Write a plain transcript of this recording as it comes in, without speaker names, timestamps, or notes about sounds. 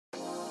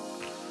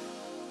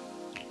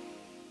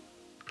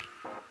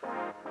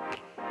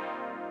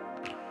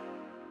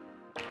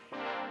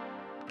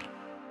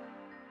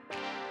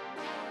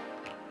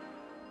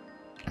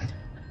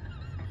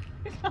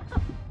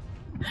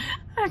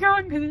I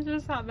can't because you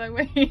just sat there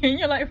waiting.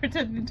 You're like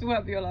pretending to work,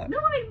 but you're like, no,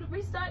 I'm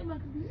restarting my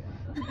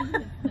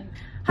computer.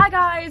 Hi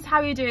guys, how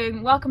are you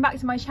doing? Welcome back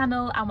to my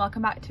channel and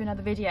welcome back to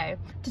another video.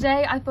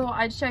 Today I thought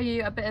I'd show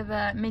you a bit of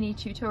a mini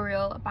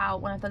tutorial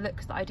about one of the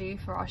looks that I do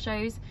for our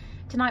shows.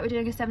 Tonight we're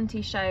doing a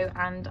 70s show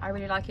and I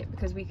really like it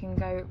because we can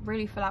go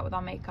really full out with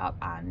our makeup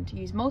and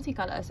use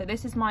multicolour. So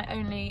this is my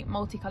only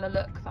multicolour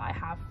look that I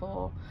have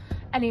for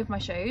any of my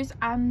shows,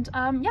 and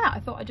yeah,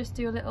 I thought I'd just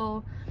do a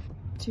little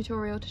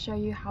tutorial to show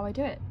you how I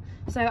do it.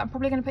 So I'm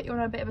probably going to put you on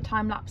a bit of a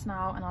time lapse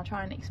now and I'll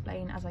try and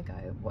explain as I go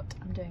what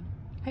I'm doing.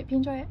 Hope you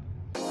enjoy it.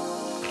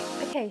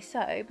 Okay,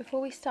 so before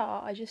we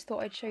start, I just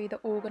thought I'd show you the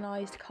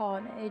organised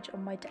carnage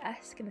on my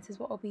desk, and this is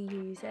what I'll be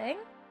using.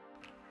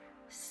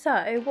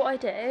 So what I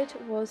did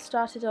was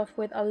started off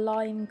with a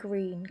lime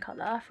green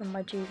colour from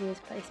my Juvia's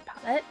Place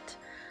palette,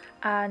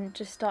 and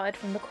just started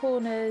from the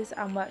corners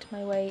and worked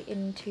my way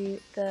into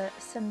the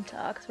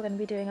centre because we're going to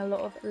be doing a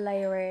lot of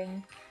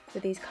layering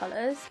with these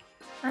colours.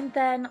 And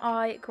then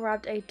I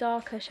grabbed a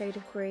darker shade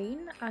of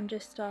green and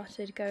just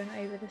started going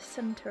over the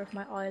centre of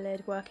my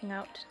eyelid, working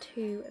out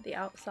to the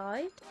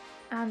outside.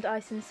 And I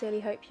sincerely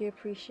hope you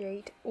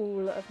appreciate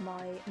all of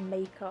my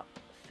makeup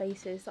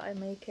faces that I'm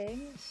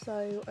making.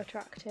 So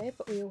attractive,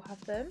 but we all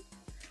have them.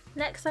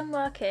 Next I'm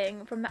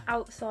working from the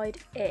outside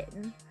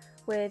in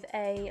with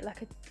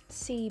like a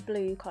sea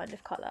blue kind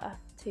of colour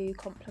to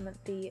complement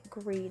the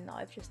green that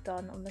I've just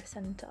done on the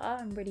centre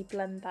and really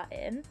blend that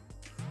in.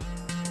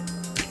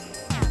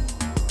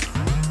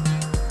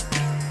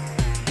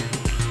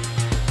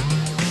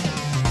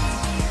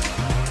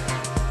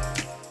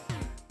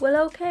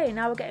 Well, okay,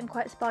 now we're getting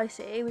quite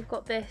spicy. We've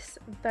got this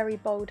very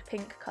bold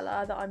pink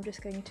colour that I'm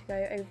just going to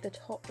go over the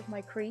top of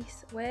my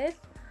crease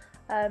with.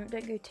 Don't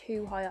go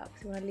too high up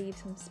because we want to leave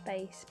some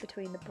space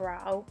between the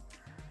brow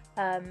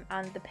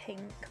and the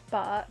pink,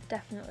 but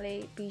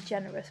definitely be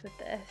generous with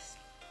this.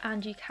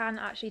 And you can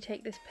actually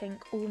take this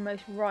pink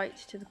almost right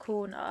to the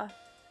corner.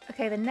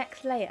 Okay, the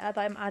next layer that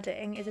I'm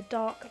adding is a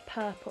dark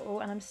purple,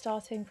 and I'm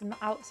starting from the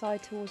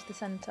outside towards the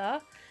centre,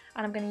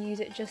 and I'm going to use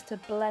it just to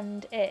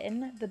blend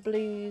in the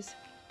blues,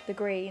 the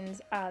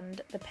greens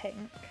and the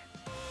pink.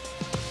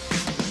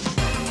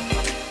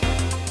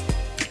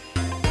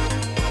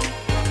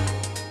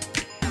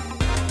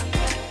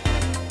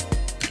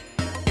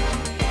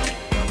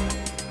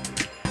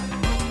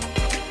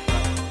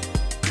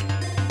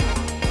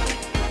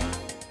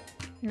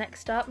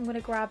 Next up, I'm going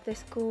to grab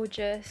this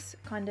gorgeous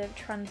kind of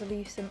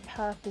translucent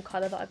purple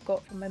colour that I've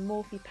got from my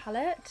Morphe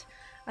palette,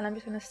 and I'm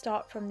just going to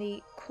start from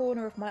the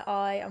corner of my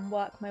eye and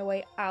work my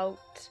way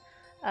out,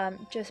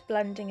 just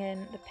blending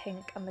in the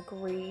pink and the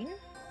green.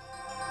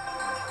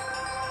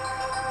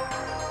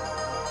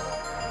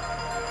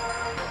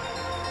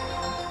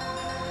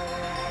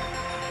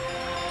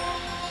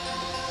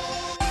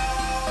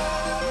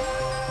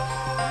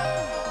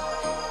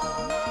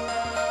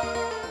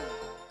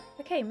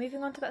 Okay,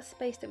 moving on to that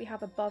space that we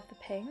have above the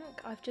pink,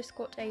 I've just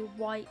got a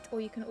white,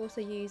 or you can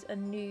also use a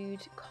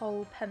nude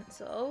kohl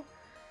pencil,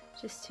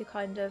 just to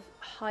kind of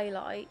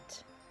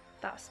highlight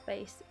that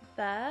space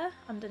there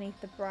underneath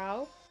the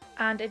brow.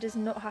 And it does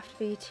not have to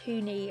be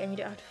too neat, and you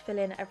don't have to fill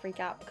in every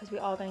gap because we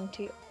are going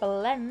to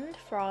blend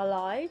for our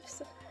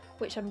lives,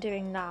 which I'm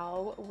doing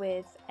now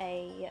with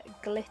a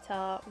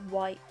glitter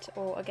white,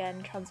 or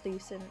again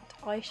translucent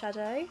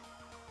eyeshadow,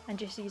 and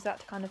just use that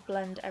to kind of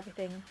blend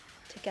everything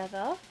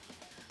together.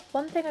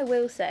 One thing I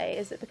will say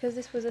is that because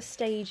this was a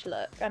stage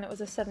look and it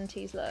was a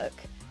 70s look,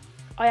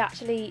 I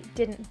actually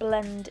didn't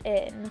blend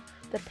in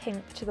the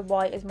pink to the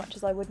white as much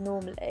as I would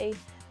normally,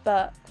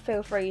 but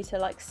feel free to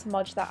like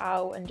smudge that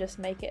out and just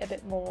make it a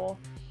bit more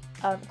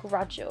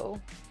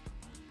gradual.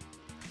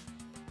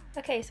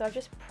 Okay, so I've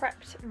just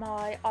prepped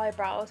my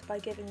eyebrows by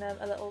giving them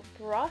a little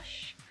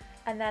brush,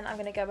 and then I'm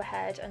going to go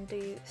ahead and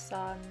do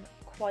some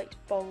quite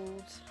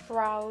bold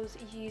brows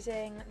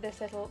using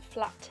this little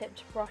flat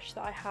tipped brush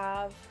that I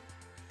have.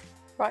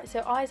 Right,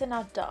 so eyes are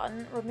now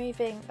done,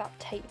 removing that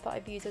tape that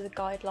I've used as a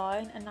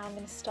guideline, and now I'm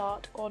going to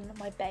start on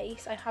my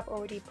base. I have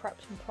already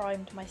prepped and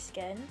primed my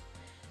skin,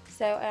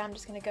 so I am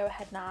just going to go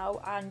ahead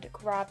now and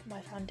grab my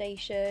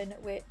foundation,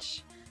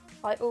 which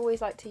I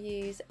always like to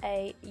use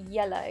a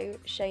yellow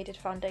shaded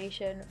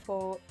foundation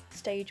for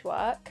stage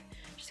work,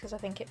 just because I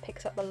think it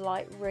picks up the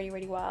light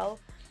really well.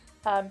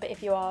 But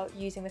if you are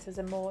using this as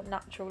a more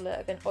natural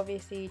look, then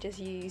obviously just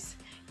use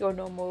your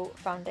normal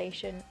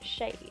foundation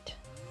shade.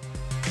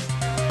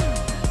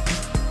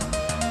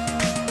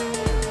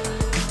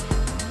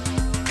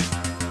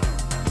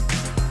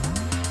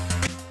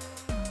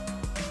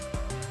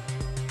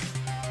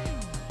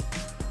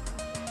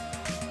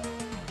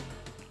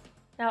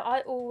 Now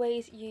I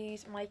always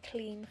use my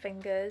clean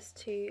fingers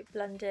to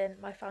blend in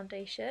my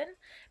foundation,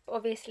 but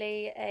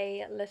obviously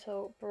a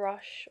little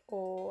brush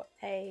or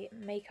a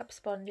makeup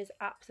sponge is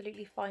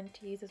absolutely fine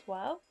to use as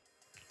well.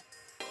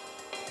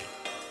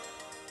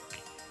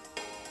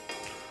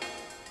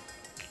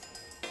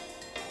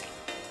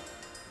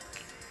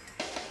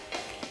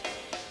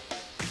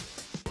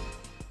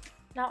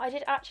 Now I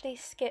did actually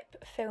skip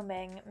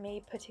filming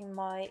me putting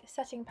my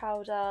setting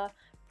powder,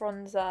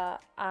 bronzer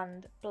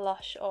and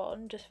blush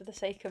on just for the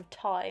sake of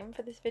time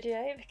for this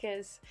video,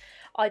 because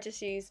I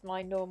just used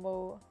my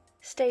normal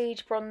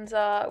stage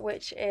bronzer,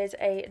 which is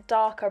a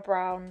darker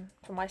brown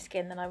for my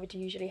skin than I would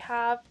usually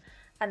have,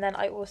 and then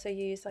I also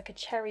used like a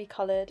cherry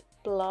coloured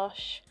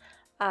blush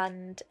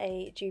and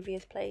a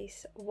Juvia's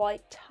Place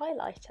white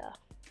highlighter.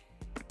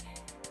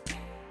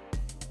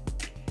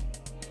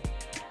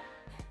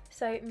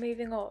 So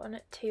moving on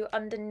to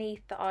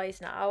underneath the eyes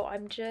now,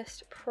 I'm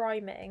just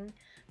priming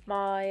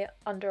my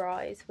under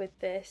eyes with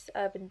this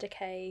Urban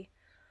Decay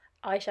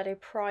eyeshadow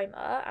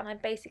primer, and I'm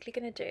basically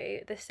going to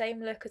do the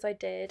same look as I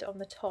did on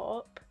the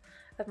top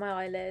of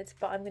my eyelids,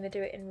 but I'm going to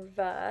do it in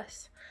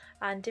reverse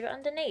and do it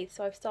underneath.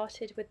 So I've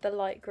started with the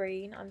light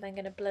green, I'm then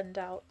going to blend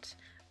out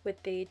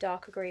with the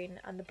darker green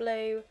and the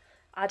blue,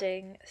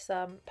 adding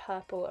some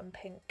purple and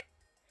pink.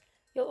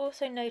 You'll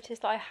also notice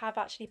that I have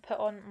actually put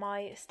on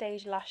my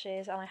stage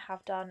lashes, and I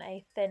have done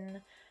a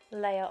thin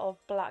layer of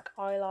black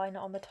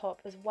eyeliner on the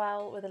top as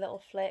well with a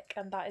little flick,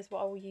 and that is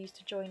what I will use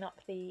to join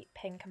up the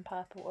pink and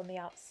purple on the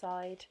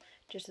outside,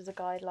 just as a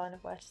guideline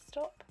of where to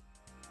stop.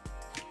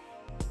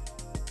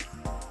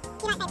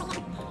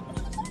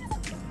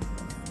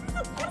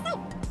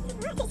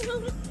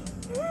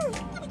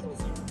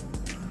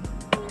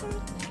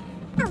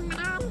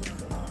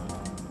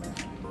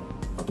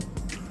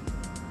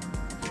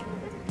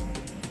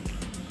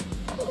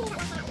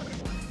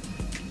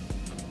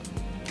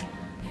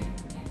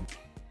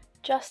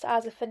 Just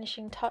as a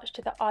finishing touch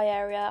to the eye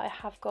area, I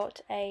have got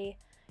a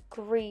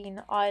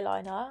green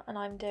eyeliner, and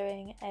I'm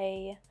doing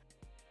a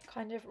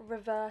kind of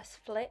reverse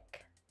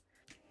flick.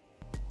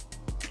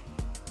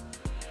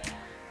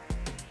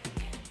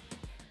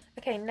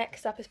 Okay,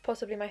 next up is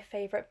possibly my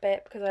favourite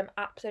bit, because I'm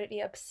absolutely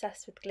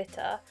obsessed with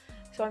glitter.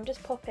 So I'm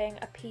just popping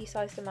a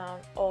pea-sized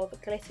amount of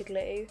glitter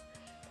glue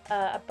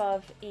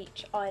above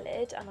each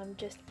eyelid, and I'm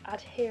just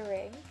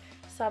adhering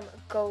some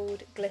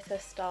gold glitter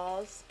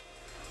stars.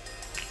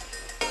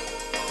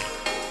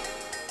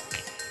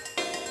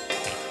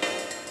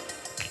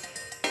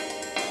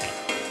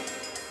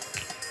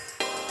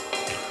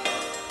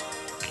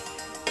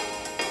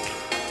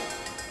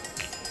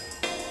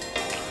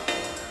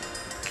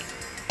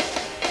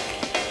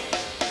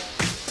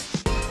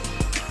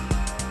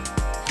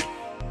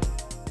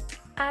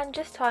 And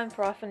just time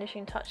for our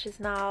finishing touches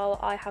now.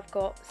 I have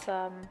got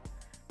some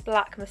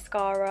black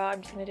mascara.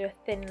 I'm just going to do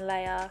a thin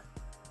layer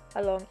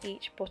along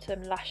each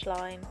bottom lash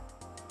line.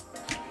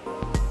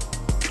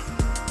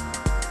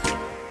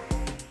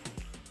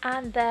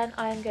 And then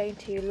I'm going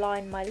to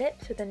line my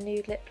lips with a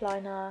nude lip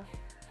liner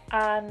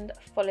and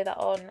follow that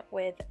on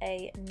with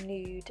a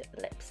nude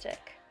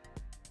lipstick.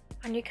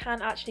 And you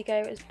can actually go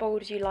as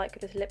bold as you like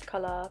with this lip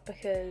colour,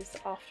 because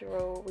after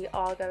all we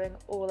are going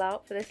all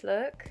out for this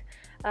look,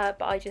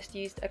 but I just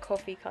used a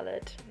coffee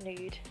coloured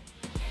nude.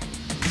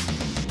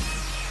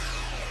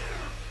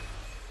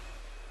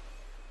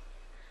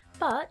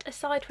 But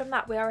aside from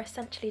that, we are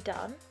essentially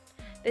done.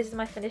 This is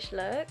my finished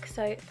look,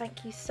 so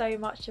thank you so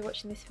much for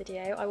watching this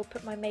video. I will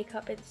put my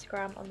makeup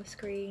Instagram on the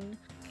screen.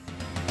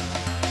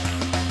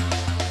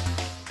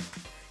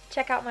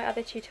 Check out my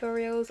other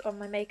tutorials on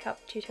my makeup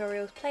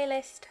tutorials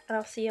playlist, and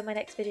I'll see you in my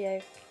next video.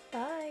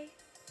 Bye!